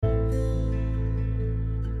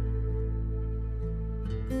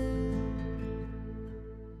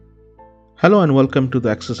Hello and welcome to the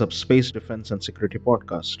Axis of Space Defense and Security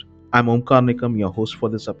podcast. I'm Omkar Nikam, your host for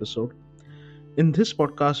this episode. In this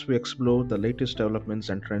podcast, we explore the latest developments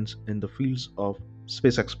and trends in the fields of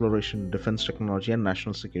space exploration, defense technology, and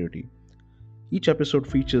national security. Each episode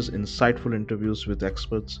features insightful interviews with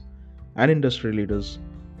experts and industry leaders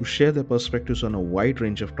who share their perspectives on a wide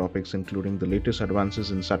range of topics, including the latest advances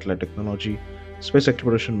in satellite technology, space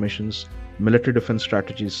exploration missions, military defense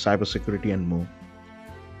strategies, cybersecurity, and more.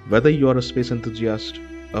 Whether you are a space enthusiast,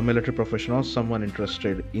 a military professional, or someone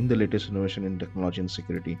interested in the latest innovation in technology and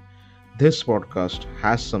security, this podcast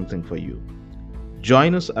has something for you.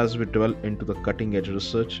 Join us as we delve into the cutting edge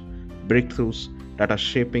research, breakthroughs that are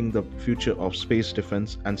shaping the future of space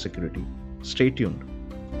defense and security. Stay tuned.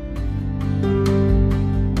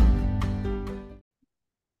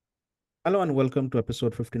 Hello and welcome to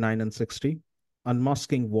episode 59 and 60,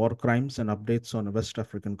 Unmasking War Crimes and Updates on West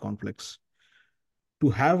African Conflicts. To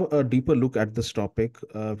have a deeper look at this topic,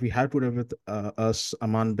 we have today with us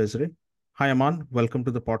Aman Bezreh. Hi, Aman. Welcome to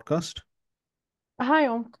the podcast. Hi,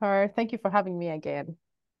 Omkar. Thank you for having me again.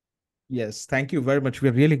 Yes, thank you very much.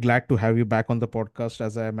 We're really glad to have you back on the podcast.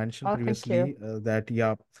 As I mentioned Oh, thank you.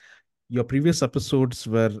 previously, your previous episodes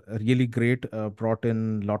were really great, brought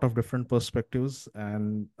in a lot of different perspectives,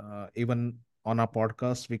 and even on our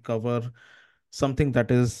podcast, we cover something that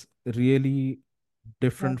is really Yeah.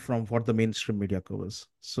 different from what the mainstream media covers.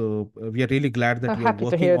 So we are really glad So that you are happy to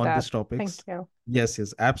working hear on these that. Thank topics. you. Yes,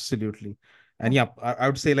 yes, absolutely. And Yeah. yeah, I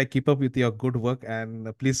would say like keep up with your good work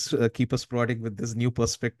and please keep us providing with these new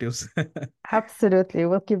perspectives. Absolutely.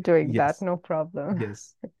 We'll keep doing that. Yes. No problem.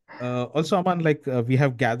 Yes. Also, Aman, like we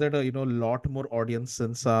have gathered a lot more audience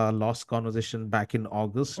since our last conversation back in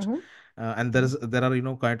August, hmm and hmm there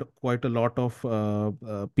are quite a lot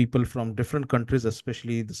of people from different countries,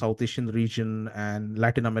 especially the South Asian region and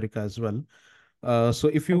Latin America as well. So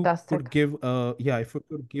if you could Fantastic. give, if you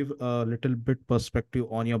could give a little bit perspective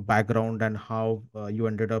on your background and how you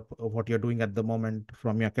ended up what you're doing at the moment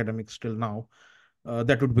from your academics till now,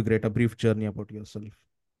 that would be great. A brief journey about yourself.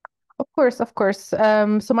 Of course, of course.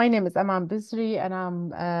 So my name is Aman Bezreh, and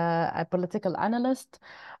I'm a political analyst.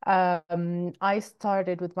 I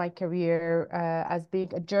started with my career as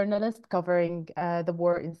being a journalist covering the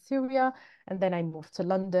war in Syria, and then I moved to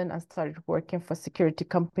London and started working for security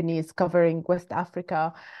companies covering West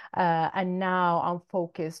Africa. And now I'm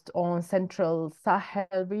focused on Central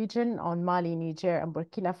Sahel region, on Mali, Niger, and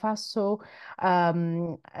Burkina Faso.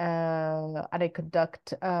 And I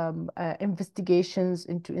conduct investigations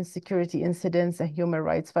into insecurity incidents and human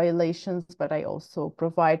rights violations, but I also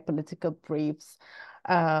provide political briefs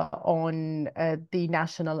on the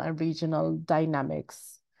national and regional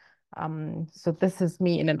dynamics. So this is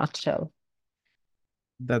me in a nutshell.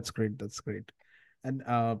 That's great. That's great. And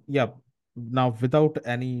yeah, now without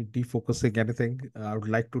any defocusing anything, I would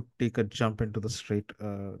like to take a jump into the straight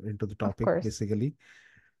into the Of topic course. basically.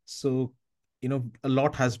 So, a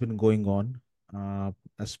lot has been going on,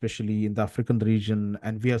 especially in the African region,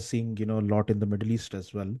 and we are seeing, a lot in the Middle East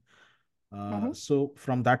as well. Mhm. So,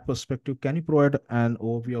 from that perspective, can you provide an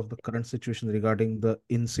overview of the current situation regarding the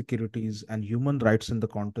insecurities and human rights in the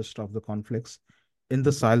context of the conflicts in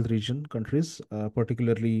the Sahel region countries,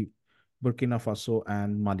 particularly Burkina Faso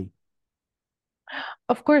and Mali?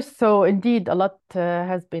 Of course, so indeed, a lot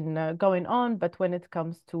has been going on, but when it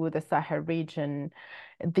comes to the Sahel region,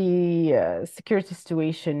 the security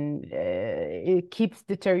situation it keeps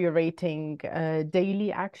deteriorating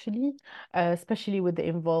daily, actually, especially with the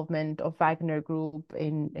involvement of Wagner Group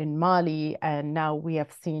in Mali, and now we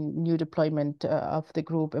have seen new deployment of the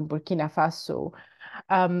group in Burkina Faso.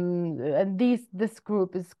 And this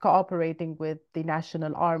group is cooperating with the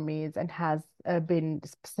national armies and has been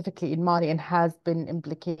specifically in Mali and has been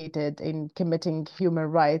implicated in committing human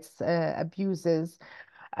rights abuses.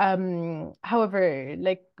 However,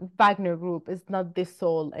 like Wagner Group is not the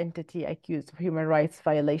sole entity accused of human rights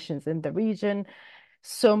violations in the region.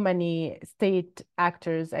 So many state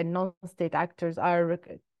actors and non-state actors are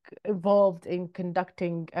involved in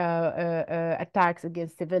conducting attacks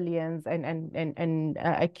against civilians and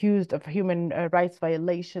accused of human rights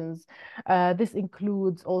violations. This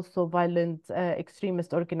includes also violent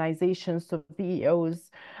extremist organizations, so VEOs,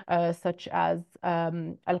 such as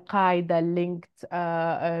Al-Qaeda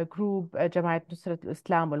linked group Jamaat Nusrat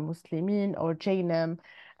al-Islam wal-Muslimin, or JNIM,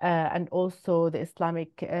 and also the Islamic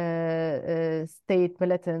State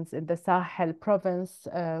militants in the Sahel province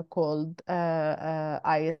called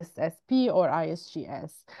ISSP or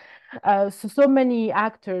ISGS. So many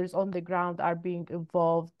actors on the ground are being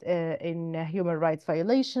involved in human rights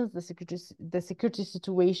violations. The security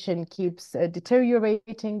situation keeps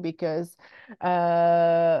deteriorating because,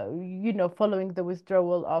 following the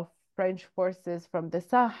withdrawal of French forces from the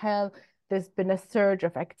Sahel, there's been a surge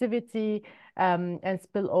of activity and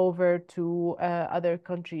spill over to other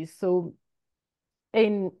countries. So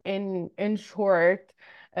in short,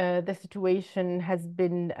 the situation has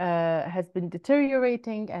been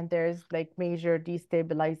deteriorating, and there's like major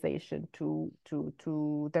destabilization to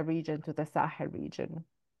the region, to the Sahel region.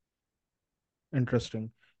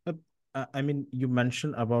 Interesting. Uh, I mean, you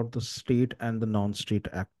mentioned about the state and the non-state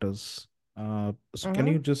actors. So can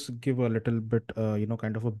Hmm. you just give a little bit,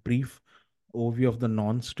 kind of a brief overview of the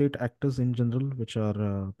non-state actors in general, which are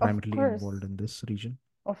Of primarily involved course. in this region?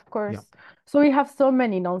 Of Yeah. course. So we have so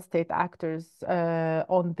many non-state actors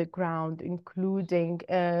on the ground, including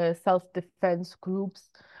self-defense groups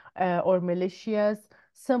or militias,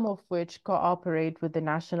 some of which cooperate with the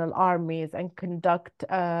national armies and conduct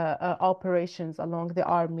operations along the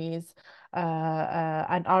armies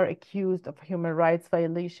and are accused of human rights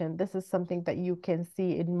violation. This is something that you can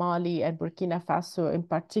see in Mali and Burkina Faso in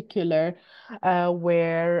particular,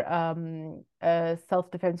 where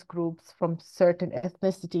self-defense groups from certain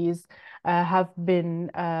ethnicities have been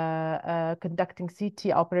conducting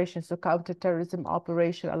CT operations, so counterterrorism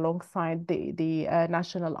operation alongside the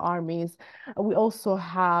national armies. We also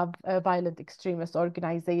have violent extremist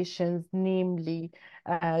organizations, namely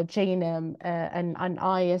JNM and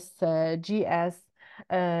ISGS,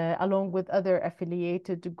 along with other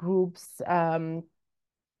affiliated groups.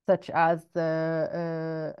 Such as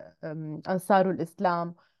Ansarul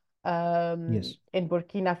Islam Yes. in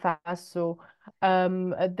Burkina Faso.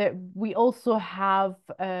 We also have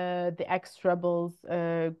the ex-rebels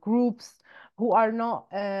groups who are not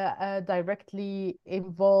directly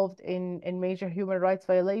involved in major human rights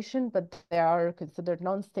violation, but they are considered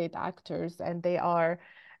non-state actors, and Yes.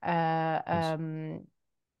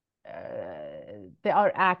 they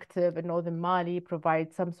are active in northern Mali,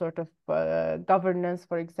 provide some sort of governance,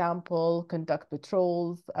 for example, conduct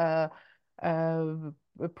patrols, uh,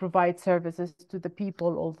 provide services to the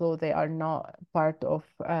people, although they are not part of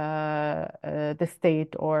the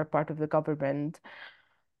state or part of the government.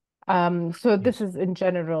 So this Yes. is in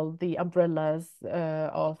general the umbrellas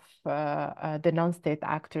of the non-state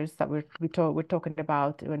actors that we're talking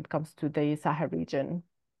about when it comes to the Sahel region.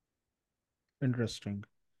 Interesting.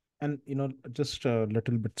 And just a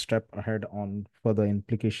little bit step ahead on further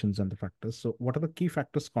implications and the factors. So, what are the key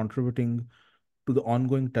factors contributing to the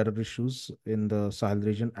ongoing terror issues in the Sahel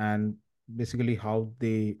region, and basically how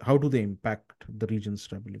do they impact the region's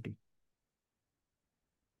stability?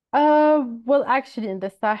 Well, actually, in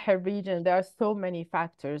the Sahel region, there are so many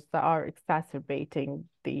factors that are exacerbating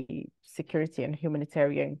the security and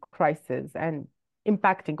humanitarian crisis and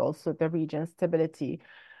impacting also the region's stability.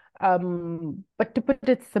 But to put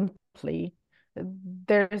it simply,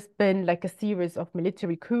 there's been like a series of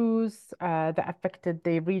military coups that affected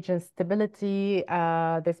the region's stability.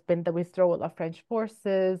 There's been the withdrawal of French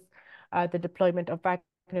forces, the deployment of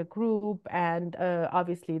Wagner Group, and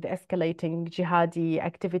obviously the escalating jihadi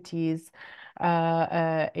activities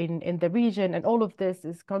in the region. And all of this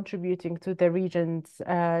is contributing to the region's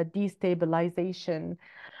destabilization.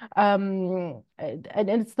 And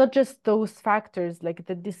it's not just those factors, like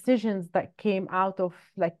the decisions that came out of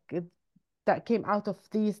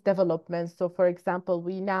these developments. So, for example,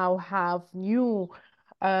 we now have new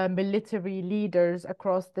military leaders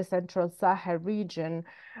across the Central Sahel region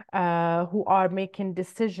who are making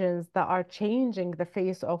decisions that are changing the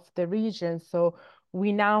face of the region. So,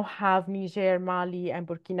 we now have Niger, Mali, and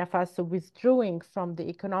Burkina Faso withdrawing from the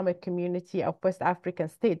Economic Community of West African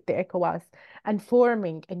States, the ECOWAS, and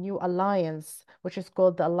forming a new alliance, which is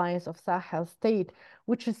called the Alliance of Sahel State,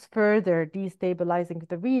 which is further destabilizing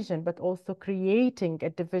the region, but also creating a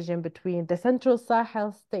division between the Central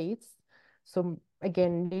Sahel states. So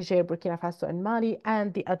again, Niger, Burkina Faso, and Mali,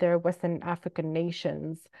 and the other Western African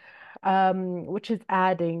nations, which is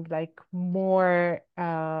adding like more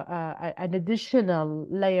an additional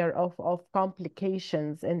layer of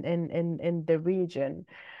complications in the region.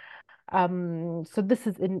 So this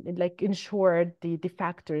is in short the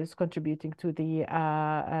factors contributing to the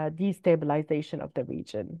destabilization of the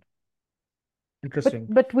region. But Interesting.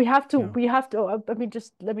 but Yeah. we have to I mean,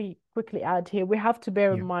 just let me quickly add here, we have to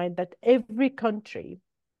bear in Yeah. mind that every country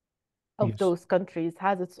of Yes. those countries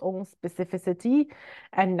has its own specificity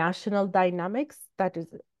and national dynamics that is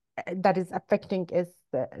that is affecting its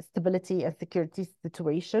stability and security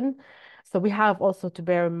situation. So we have also to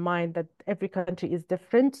bear in mind that every country is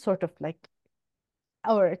different, sort of like,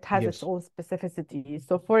 or it has its Yes. own specificity.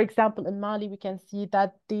 So, for example, in Mali, we can see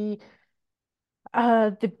that the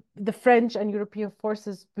French and European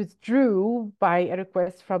forces withdrew by a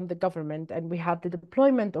request from the government, and we have the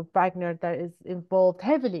deployment of Wagner that is involved,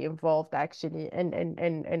 heavily involved actually,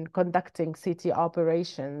 in conducting city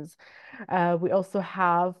operations. We also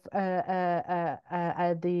have the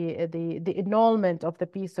annulment of the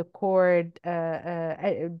peace accord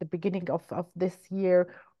at the beginning of this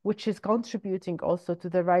year, which is contributing also to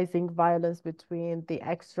the rising violence between the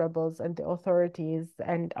ex-rebels and the authorities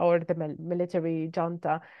and or the military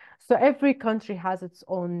junta. So every country has its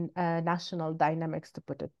own national dynamics, to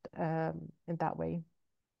put it in that way.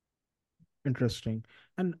 Interesting.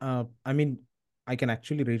 And I mean, I can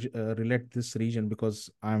actually relate this region because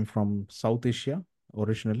I'm from South Asia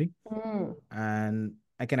originally, Mm, and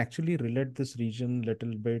I can actually relate this region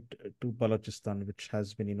little bit to Balochistan, which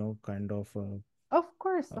has been, kind of, of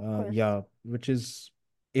course, of course. yeah, which is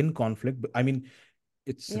in conflict. I mean,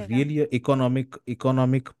 it's Yeah. really a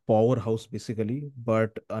economic powerhouse basically,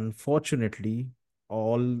 but unfortunately,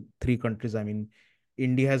 all three countries, I mean,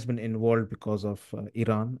 India has been involved because of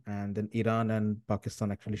Iran, and then Iran and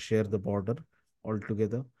Pakistan actually share the border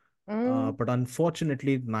altogether. Mm. But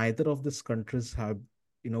unfortunately, neither of these countries have,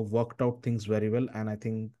 worked out things very well. And I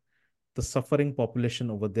think the suffering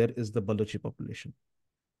population over there is the Balochi population.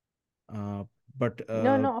 Uh, but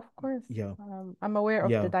No, no, of course. yeah, I'm aware of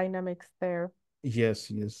the yeah, dynamics there.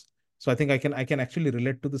 yes, yes. So I think I can actually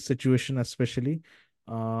relate to the situation, especially.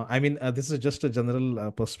 I mean, this is just a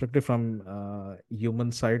general perspective from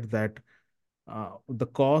human side that the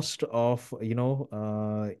cost of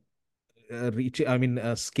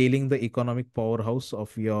scaling the economic powerhouse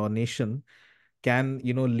of your nation can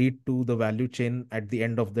lead to the value chain at the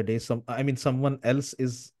end of the day. Someone else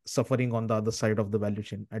is suffering on the other side of the value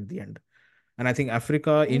chain at the end. And I think Exactly.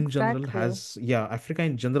 Africa in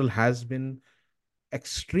general has been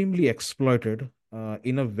extremely exploited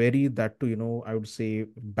in a very, that to I would say,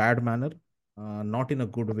 bad manner, not in a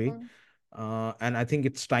good way. Mm. And I think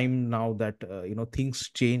it's time now that things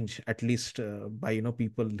change, at least by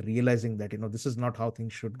people realizing that this is not how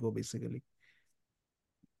things should go basically.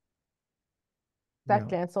 Yeah.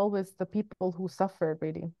 Exactly. And it's always the people who suffer,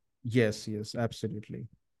 really. Yes, yes, absolutely.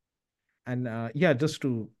 And yeah, just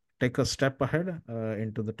to take a step ahead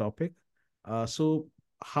into the topic, so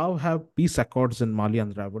how have peace accords in Mali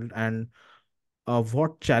unraveled, and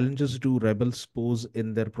what challenges do rebels pose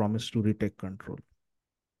in their promise to retake control?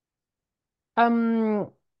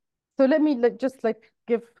 Um, so let me just like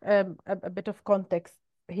give a bit of context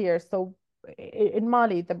here. So in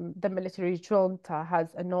Mali, the military junta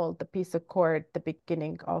has annulled the peace accord the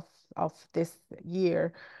beginning of this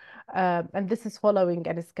year. And this is following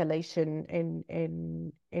an escalation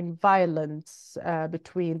in violence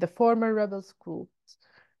between the former rebels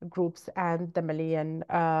groups and the Malian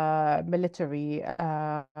military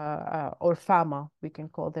or FAMA, we can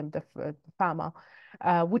call them the FAMA,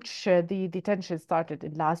 which the tension started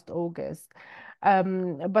in last August.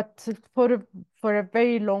 But for a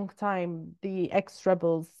very long time, the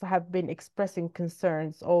ex-rebels have been expressing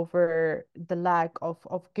concerns over the lack of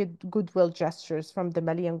goodwill gestures from the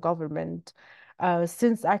Malian government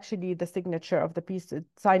since actually the signature of the peace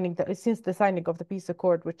signing since the signing of the peace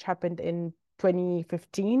accord, which happened in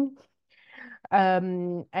 2015.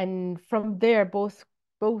 And from there, both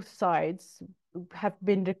sides have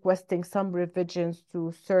been requesting some revisions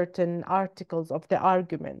to certain articles of the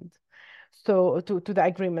argument. So to the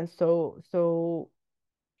agreement. So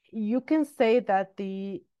you can say that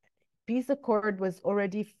the peace accord was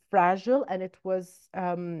already fragile and it was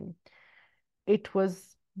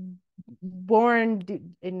born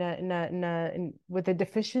with a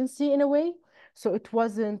deficiency in a way. So it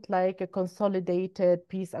wasn't like a consolidated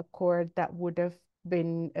peace accord that would have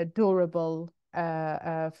been durable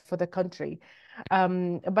for the country.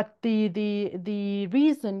 But the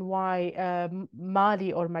reason why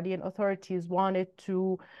Mali or Malian authorities wanted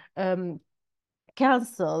to um,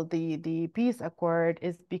 cancel the peace accord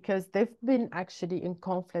is because they've been actually in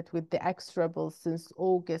conflict with the ex-rebels since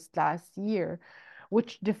August last year,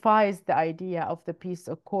 which defies the idea of the peace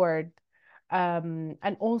accord.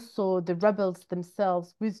 And also the rebels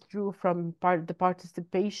themselves withdrew from the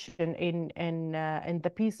participation in the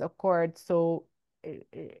peace accord. So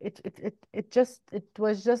it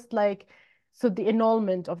was just like, so the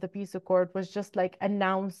annulment of the peace accord was just like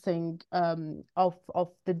announcing of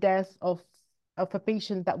the death of a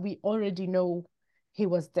patient that we already know he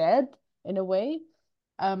was dead in a way.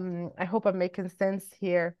 I hope I'm making sense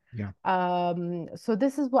here. Yeah. So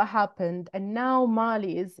this is what happened, and now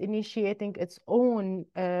Mali is initiating its own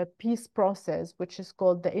peace process, which is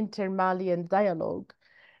called the Inter-Malian Dialogue.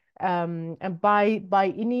 And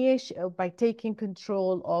by initiation, by taking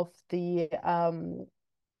control of the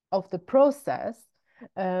process,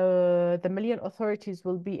 the Malian authorities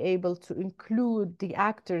will be able to include the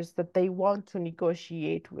actors that they want to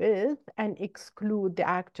negotiate with and exclude the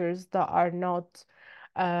actors that are not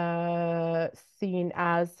uh, seen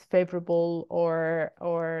as favorable, or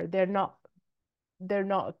they're not they're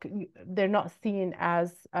not seen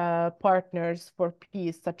as partners for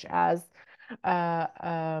peace, such as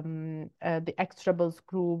the Extrables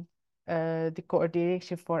Group, the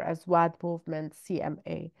Coordination for Azwad Movement,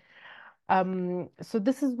 CMA. So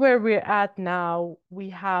this is where we're at now.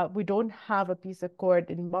 We don't have a peace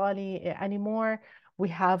accord in Mali anymore. We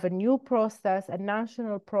have a new process, a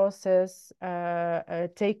national process,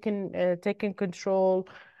 taken control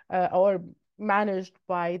or managed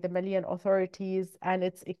by the Malian authorities, and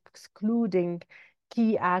it's excluding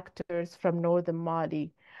key actors from northern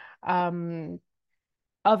Mali. Um,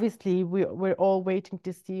 Obviously, we're all waiting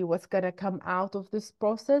to see what's going to come out of this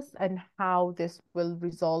process and how this will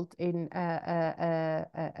result in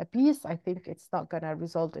a peace. I think it's not going to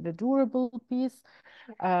result in a durable peace.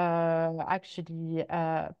 Actually,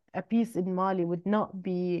 a peace in Mali would not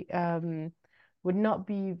be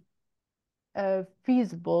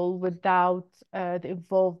feasible without the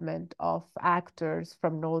involvement of actors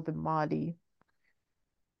from northern Mali.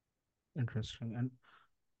 Interesting. And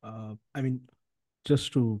I mean,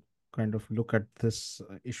 just to kind of look at this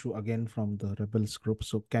issue again from the rebels group.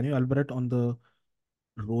 So, can you elaborate on the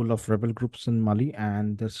role of rebel groups in Mali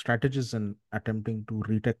and their strategies in attempting to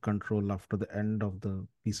retake control after the end of the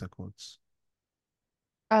peace accords?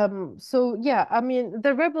 So yeah, I mean,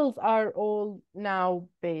 the rebels are all now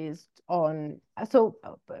based on,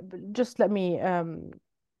 just let me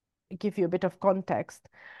give you a bit of context.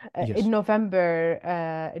 Yes. In November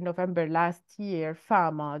last year,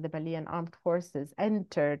 FAMA, the Malian Armed Forces,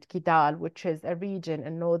 entered Kidal, which is a region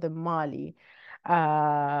in northern Mali,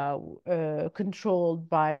 controlled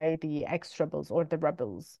by the ex-rebels or the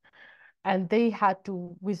rebels, and they had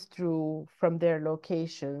to withdraw from their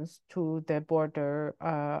locations to the border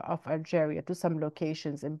of Algeria, to some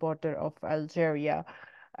locations in border of Algeria,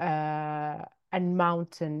 uh, and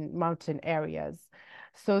mountain areas.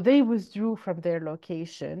 So they withdrew from their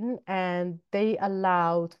location and they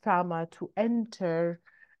allowed FAMA to enter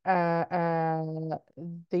the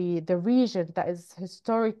region that is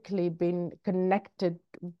historically been connected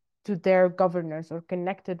to their governors, or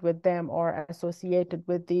connected with them, or associated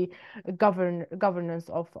with the governance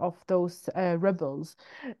of those rebels.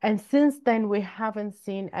 And since then, we haven't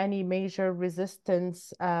seen any major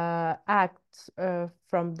resistance acts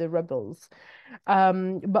from the rebels.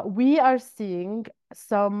 But we are seeing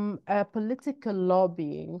some political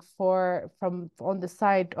lobbying from on the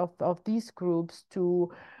side of these groups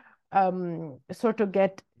sort of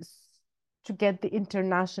get the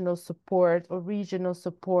international support or regional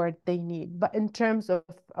support they need. But in terms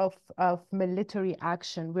of military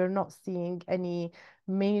action, we're not seeing any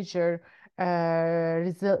major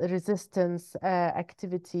resistance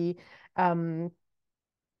activity. Um,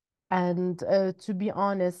 and to be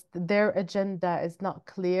honest, their agenda is not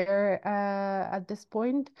clear at this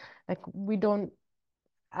point. Like,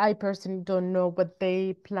 I personally don't know what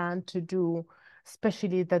they plan to do,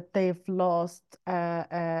 especially that they've lost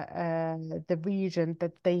the region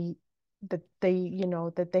that they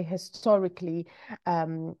historically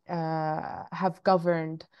have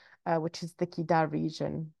governed, which is the Kidal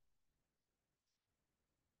region.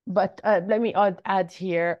 But let me add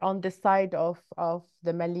here, on the side of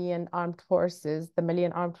the Malian armed forces, the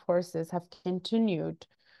Malian armed forces have continued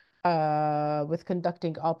with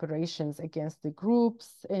conducting operations against the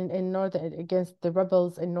groups in northern, against the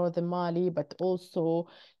rebels in northern Mali, but also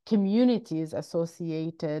communities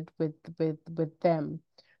associated with them.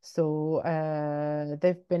 So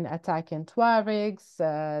they've been attacking Tuaregs,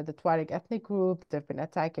 the Tuareg ethnic group. They've been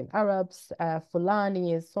attacking Arabs,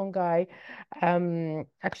 Fulani, Songhai,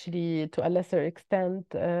 actually to a lesser extent,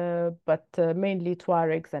 but mainly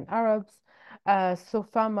Tuaregs and Arabs. So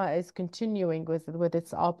Fama is continuing with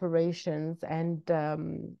its operations, and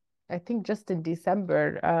I think just in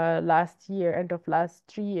December last year, end of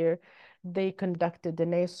last year, they conducted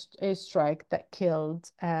an airstrike that killed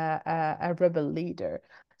a rebel leader.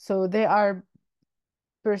 So they are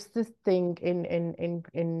persisting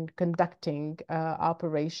in conducting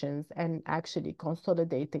operations and actually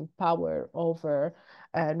consolidating power over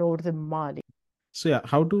northern Mali. So, yeah,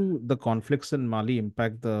 how do the conflicts in Mali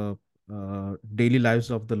impact the daily lives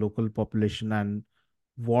of the local population, and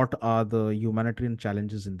what are the humanitarian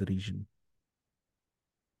challenges in the region?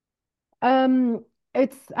 Um,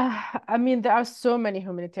 I mean, there are so many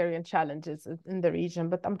humanitarian challenges in the region,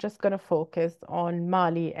 but I'm just going to focus on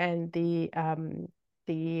Mali and the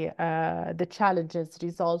challenges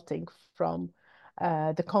resulting from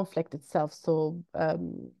the conflict itself. So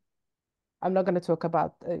I'm not going to talk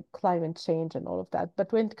about climate change and all of that.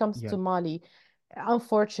 But when it comes Yeah. to Mali,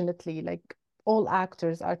 unfortunately, like all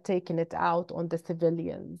actors are taking it out on the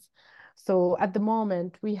civilians. So at the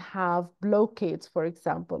moment, we have blockades, for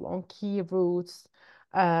example, on key routes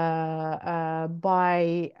by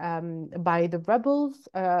the rebels.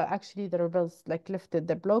 Actually, the rebels like lifted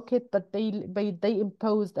the blockade, but they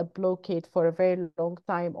imposed a blockade for a very long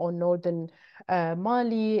time on northern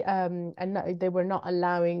Mali, and they were not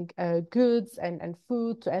allowing goods and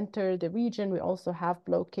food to enter the region. We also have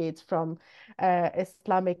blockades from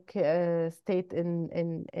Islamic State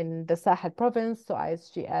in the Sahel province, so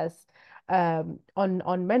ISGS. On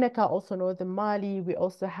Menaka, also northern Mali, we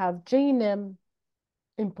also have JNIM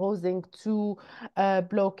imposing two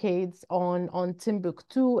blockades on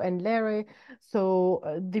Timbuktu and Lere. So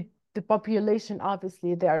the population,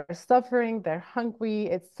 obviously, they are suffering, they're hungry.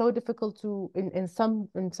 It's so difficult in some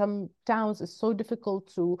towns, it's so difficult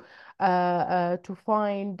to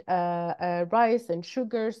find rice and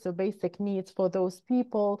sugar, so basic needs for those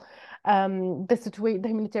people. The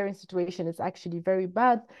humanitarian situation is actually very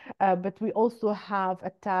bad, but we also have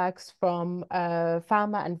attacks from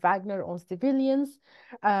Fama and Wagner on civilians.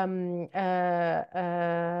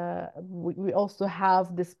 We also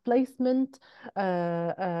have displacement.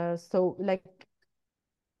 So like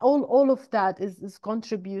all of that is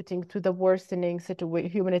contributing to the worsening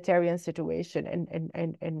humanitarian situation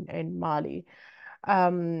in Mali.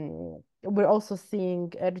 We're also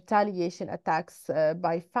seeing retaliation attacks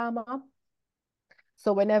by Fama.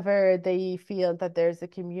 So whenever they feel that there's a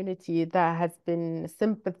community that has been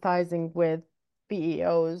sympathizing with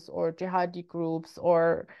PEOs or jihadi groups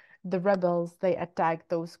or the rebels, they attack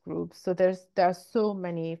those groups. So there are so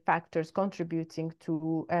many factors contributing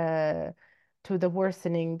to the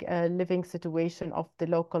worsening living situation of the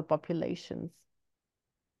local populations.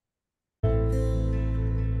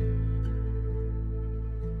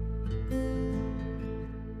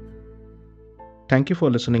 Thank you for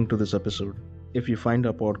listening to this episode. If you find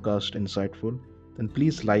our podcast insightful, then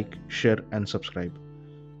please like, share, and subscribe.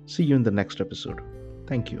 See you in the next episode.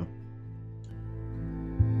 Thank you.